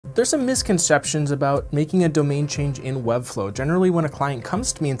There's some misconceptions about making a domain change in Webflow. Generally, when a client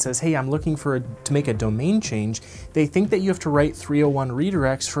comes to me and says, hey, I'm looking to make a domain change, they think that you have to write 301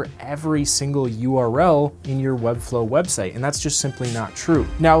 redirects for every single URL in your Webflow website, and that's just simply not true.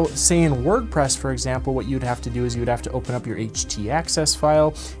 Now, say in WordPress, for example, what you'd have to do is you'd have to open up your htaccess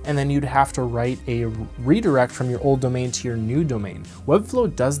file, and then you'd have to write a redirect from your old domain to your new domain.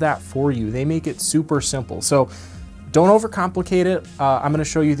 Webflow does that for you. They make it super simple. So don't overcomplicate it. I'm gonna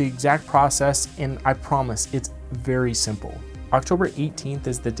show you the exact process, and I promise it's very simple. October 18th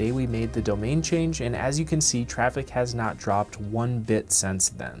is the day we made the domain change, and as you can see, traffic has not dropped one bit since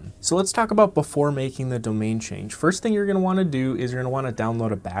then. So let's talk about before making the domain change. First thing you're gonna wanna do is you're gonna wanna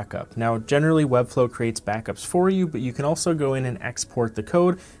download a backup. Now, generally Webflow creates backups for you, but you can also go in and export the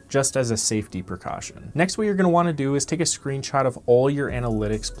code just as a safety precaution. Next, what you're gonna wanna do is take a screenshot of all your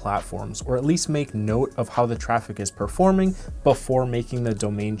analytics platforms, or at least make note of how the traffic is performing before making the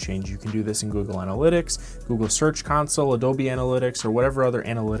domain change. You can do this in Google Analytics, Google Search Console, Adobe Analytics, or whatever other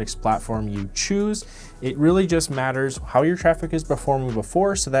analytics platform you choose. It really just matters how your traffic is performing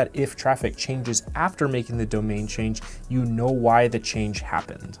before, so that if traffic changes after making the domain change, you know why the change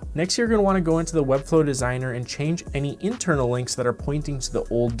happened. Next, you're gonna wanna go into the Webflow Designer and change any internal links that are pointing to the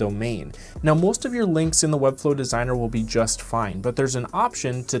old domain. Now, most of your links in the Webflow Designer will be just fine, but there's an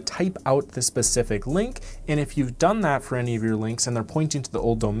option to type out the specific link, and if you've done that for any of your links and they're pointing to the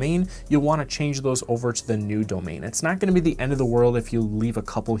old domain, you'll wanna change those over to the new domain. It's not gonna be the end of the world if you leave a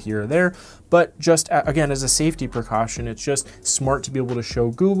couple here or there, but just again, as a safety precaution, it's just smart to be able to show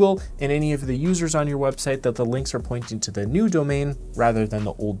Google and any of the users on your website that the links are pointing to the new domain rather than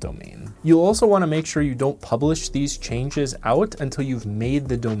the old domain. You'll also want to make sure you don't publish these changes out until you've made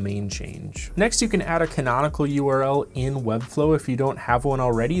the domain change. Next, you can add a canonical URL in Webflow. If you don't have one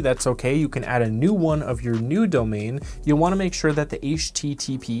already, that's okay. You can add a new one of your new domain. You'll want to make sure that the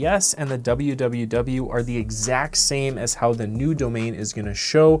HTTPS and the www are the exact same as how the new domain is going to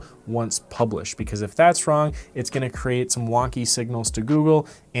show once published, because if that's wrong, it's going to create some wonky signals to Google,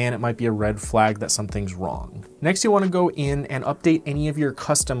 and it might be a red flag that something's wrong. Next, you want to go in and update any of your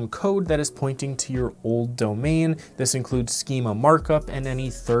custom code that is pointing to your old domain. This includes schema markup and any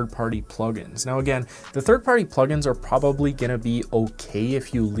third-party plugins. Now again, the third-party plugins are probably going to be okay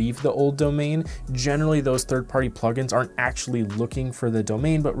if you leave the old domain. Generally, those third-party plugins aren't actually looking for the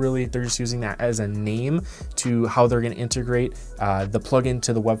domain, but really they're just using that as a name to how they're going to integrate the plugin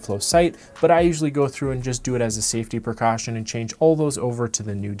to the Webflow site. But I usually go through and just do it as a safety precaution and change all those over to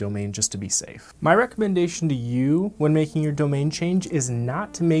the new domain just to be safe. My recommendation to you when making your domain change is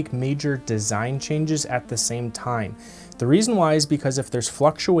not to make major design changes at the same time. The reason why is because if there's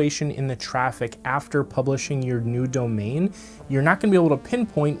fluctuation in the traffic after publishing your new domain, you're not going to be able to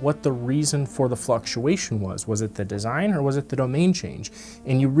pinpoint what the reason for the fluctuation was. Was it the design or was it the domain change?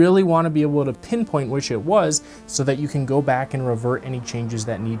 And you really want to be able to pinpoint which it was so that you can go back and revert any changes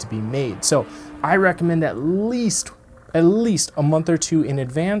that need to be made. So I recommend at least a month or two in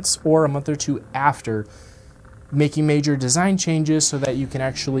advance or a month or two after making major design changes so that you can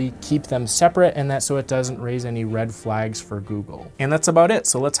actually keep them separate, and that so it doesn't raise any red flags for Google. And that's about it.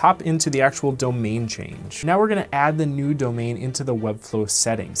 So let's hop into the actual domain change. Now we're gonna add the new domain into the Webflow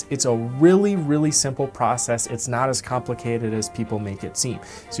settings. It's a really, really simple process. It's not as complicated as people make it seem.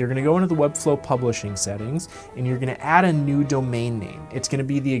 So you're gonna go into the Webflow publishing settings and you're gonna add a new domain name. It's gonna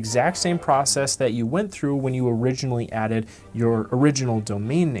be the exact same process that you went through when you originally added your original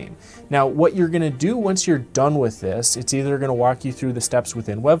domain name. Now, what you're gonna do once you're done with this, it's either going to walk you through the steps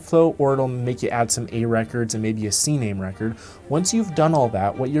within Webflow, or it'll make you add some A records and maybe a CNAME record. Once you've done all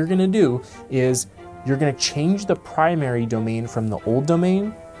that, what you're going to do is you're going to change the primary domain from the old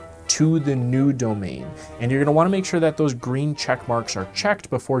domain to the new domain. And you're gonna wanna make sure that those green check marks are checked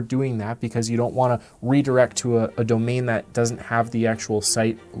before doing that, because you don't wanna redirect to a domain that doesn't have the actual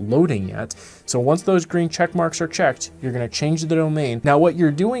site loading yet. So once those green check marks are checked, you're gonna change the domain. Now what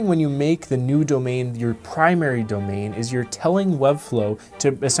you're doing when you make the new domain your primary domain is you're telling Webflow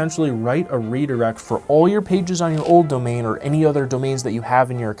to essentially write a redirect for all your pages on your old domain or any other domains that you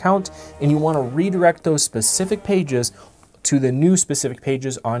have in your account, and you wanna redirect those specific pages to the new specific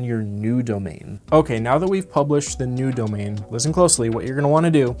pages on your new domain. Okay, now that we've published the new domain, listen closely. What you're gonna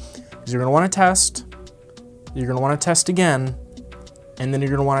wanna do is you're gonna wanna test, you're gonna wanna test again, and then you're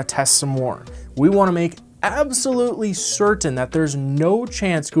gonna wanna test some more. We wanna make absolutely certain that there's no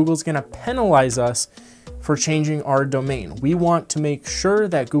chance Google's gonna penalize us for changing our domain. We want to make sure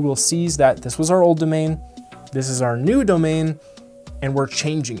that Google sees that this was our old domain, this is our new domain, and we're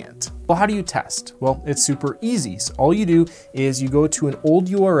changing it. Well, how do you test? Well, it's super easy. So all you do is you go to an old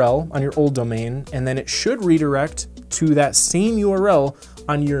URL on your old domain, and then it should redirect to that same URL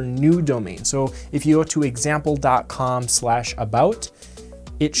on your new domain. So if you go to example.com/about,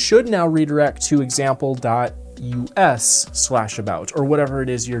 it should now redirect to example.us/about, or whatever it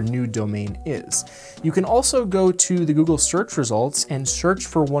is your new domain is. You can also go to the Google search results and search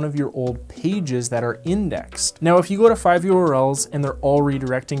for one of your old pages that are indexed. Now, if you go to 5 URLs and they're all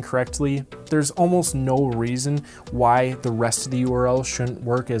redirecting correctly, there's almost no reason why the rest of the URLs shouldn't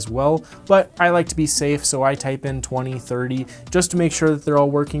work as well, but I like to be safe, so I type in 20, 30, just to make sure that they're all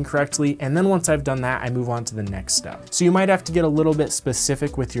working correctly, and then once I've done that, I move on to the next step. So you might have to get a little bit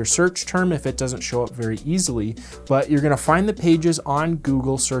specific with your search term if it doesn't show up very easily, but you're gonna find the pages on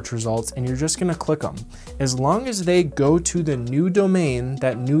Google search results and you're just gonna click them. As long as they go to the new domain,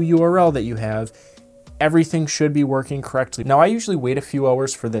 that new URL that you have, everything should be working correctly. Now, I usually wait a few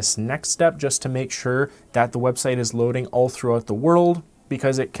hours for this next step just to make sure that the website is loading all throughout the world,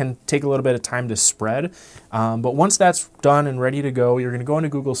 because it can take a little bit of time to spread. But once that's done and ready to go, you're gonna go into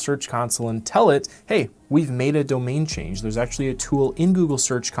Google Search Console and tell it, hey, we've made a domain change. There's actually a tool in Google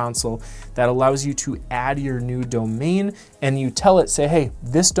Search Console that allows you to add your new domain, and you tell it, say, hey,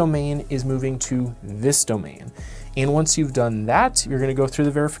 this domain is moving to this domain. And once you've done that, you're gonna go through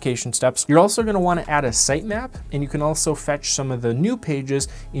the verification steps. You're also gonna wanna add a sitemap, and you can also fetch some of the new pages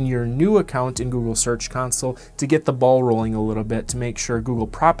in your new account in Google Search Console to get the ball rolling a little bit, to make sure Google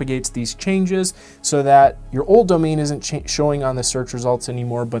propagates these changes so that your old domain isn't showing on the search results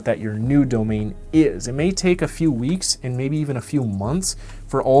anymore, but that your new domain is. It may take a few weeks and maybe even a few months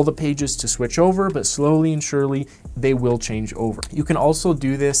for all the pages to switch over, but slowly and surely they will change over. You can also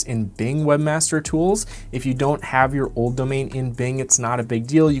do this in Bing Webmaster Tools. If you don't have your old domain in Bing, it's not a big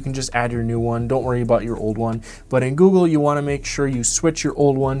deal. You can just add your new one. Don't worry about your old one. But in Google, you want to make sure you switch your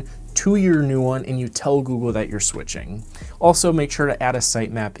old one to your new one and you tell Google that you're switching. Also, make sure to add a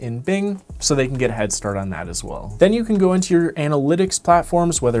sitemap in Bing so they can get a head start on that as well. Then you can go into your analytics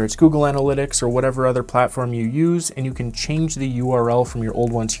platforms, whether it's Google Analytics or whatever other platform you use, and you can change the URL from your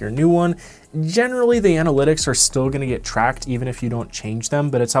old one to your new one. Generally, the analytics are still going to get tracked even if you don't change them,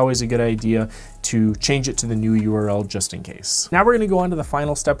 but it's always a good idea to change it to the new URL just in case. Now we're going to go on to the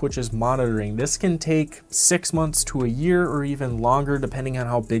final step, which is monitoring. This can take 6 months to a year or even longer, depending on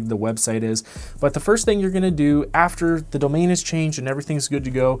how big the website is. But the first thing you're going to do after the domain is changed and everything's good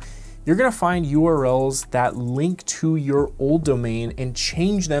to go, you're gonna find URLs that link to your old domain and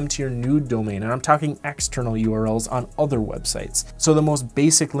change them to your new domain. And I'm talking external URLs on other websites. So the most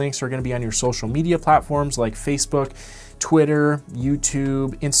basic links are gonna be on your social media platforms like Facebook, Twitter,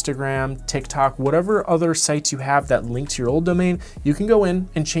 YouTube, Instagram, TikTok, whatever other sites you have that link to your old domain, you can go in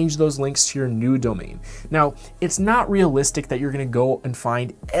and change those links to your new domain. Now, it's not realistic that you're gonna go and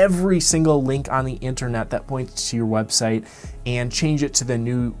find every single link on the internet that points to your website and change it to the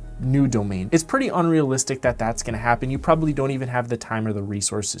new domain. It's pretty unrealistic that that's gonna happen. You probably don't even have the time or the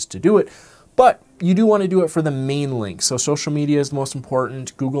resources to do it, but you do want to do it for the main link. So social media is most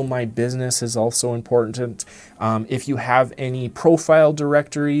important. Google My Business is also important. If you have any profile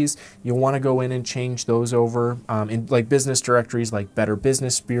directories, you'll want to go in and change those over. In like business directories like Better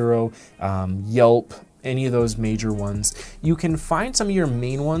Business Bureau, Yelp, any of those major ones. You can find some of your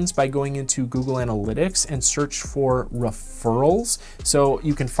main ones by going into Google Analytics and search for referrals. So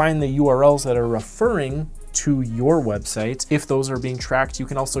you can find the URLs that are referring to your website. If those are being tracked, you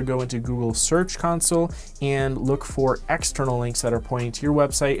can also go into Google Search Console and look for external links that are pointing to your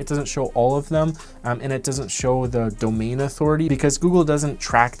website. It doesn't show all of them, and it doesn't show the domain authority because Google doesn't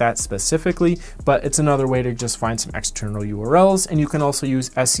track that specifically, but it's another way to just find some external URLs. And you can also use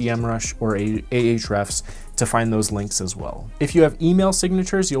SEMrush or Ahrefs to find those links as well. If you have email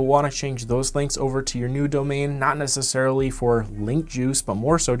signatures, you'll want to change those links over to your new domain, not necessarily for link juice, but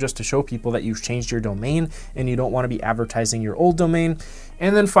more so just to show people that you've changed your domain and you don't want to be advertising your old domain.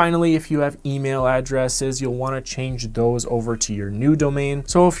 And then finally, if you have email addresses, you'll want to change those over to your new domain.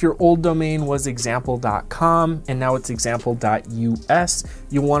 So if your old domain was example.com and now it's example.us,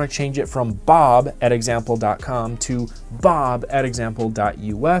 you want to change it from bob@example.com to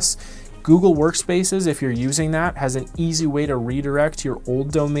bob@example.us. Google Workspaces, if you're using that, has an easy way to redirect your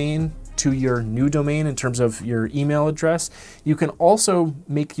old domain to your new domain in terms of your email address. You can also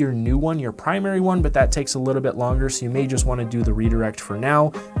make your new one your primary one, but that takes a little bit longer, so you may just want to do the redirect for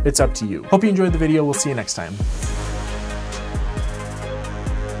now. It's up to you. Hope you enjoyed the video. We'll see you next time.